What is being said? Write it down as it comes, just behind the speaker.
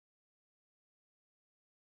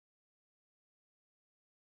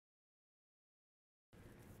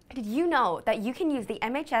Did you know that you can use the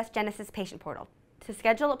MHS Genesis patient portal to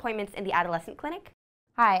schedule appointments in the Adolescent clinic?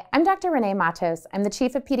 Hi, I'm Dr. Renee Matos. I'm the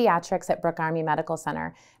Chief of Pediatrics at Brooke Army Medical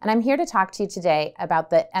Center, and I'm here to talk to you today about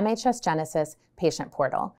the MHS Genesis patient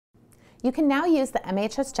portal. You can now use the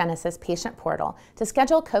MHS Genesis patient portal to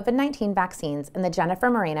schedule COVID-19 vaccines in the Jennifer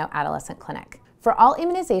Moreno Adolescent Clinic. For all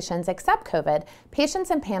immunizations except COVID, patients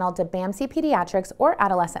empaneled to BAMC Pediatrics or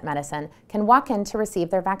Adolescent Medicine can walk in to receive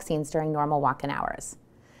their vaccines during normal walk-in hours.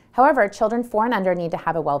 However, children 4 and under need to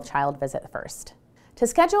have a well-child visit first. To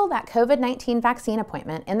schedule that COVID-19 vaccine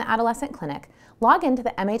appointment in the Adolescent Clinic, log into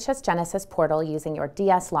the MHS Genesis portal using your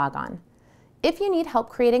DS Logon. If you need help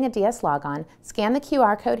creating a DS Logon, scan the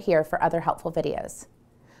QR code here for other helpful videos.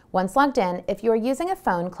 Once logged in, if you are using a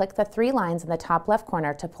phone, click the 3 lines in the top left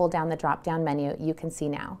corner to pull down the drop-down menu you can see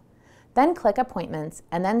now. Then click Appointments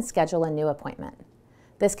and then schedule a new appointment.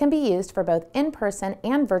 This can be used for both in-person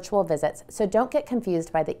and virtual visits, so don't get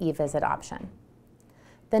confused by the e-visit option.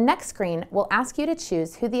 The next screen will ask you to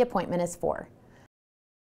choose who the appointment is for.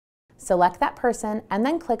 Select that person and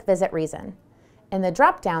then click Visit Reason. In the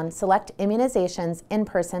drop-down, select Immunizations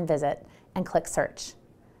In-Person Visit and click Search.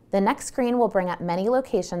 The next screen will bring up many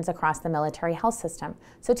locations across the military health system,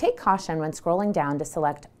 so take caution when scrolling down to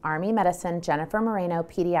select Army Medicine Jennifer Moreno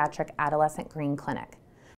Pediatric Adolescent Green Clinic.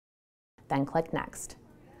 Then click Next.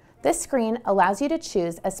 This screen allows you to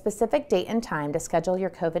choose a specific date and time to schedule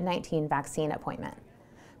your COVID-19 vaccine appointment.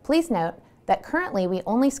 Please note that currently we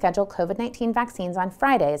only schedule COVID-19 vaccines on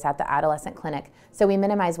Fridays at the Adolescent Clinic, so we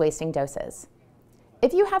minimize wasting doses.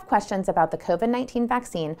 If you have questions about the COVID-19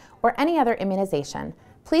 vaccine or any other immunization,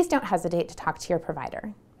 please don't hesitate to talk to your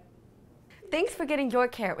provider. Thanks for getting your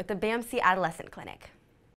care with the BAMC Adolescent Clinic.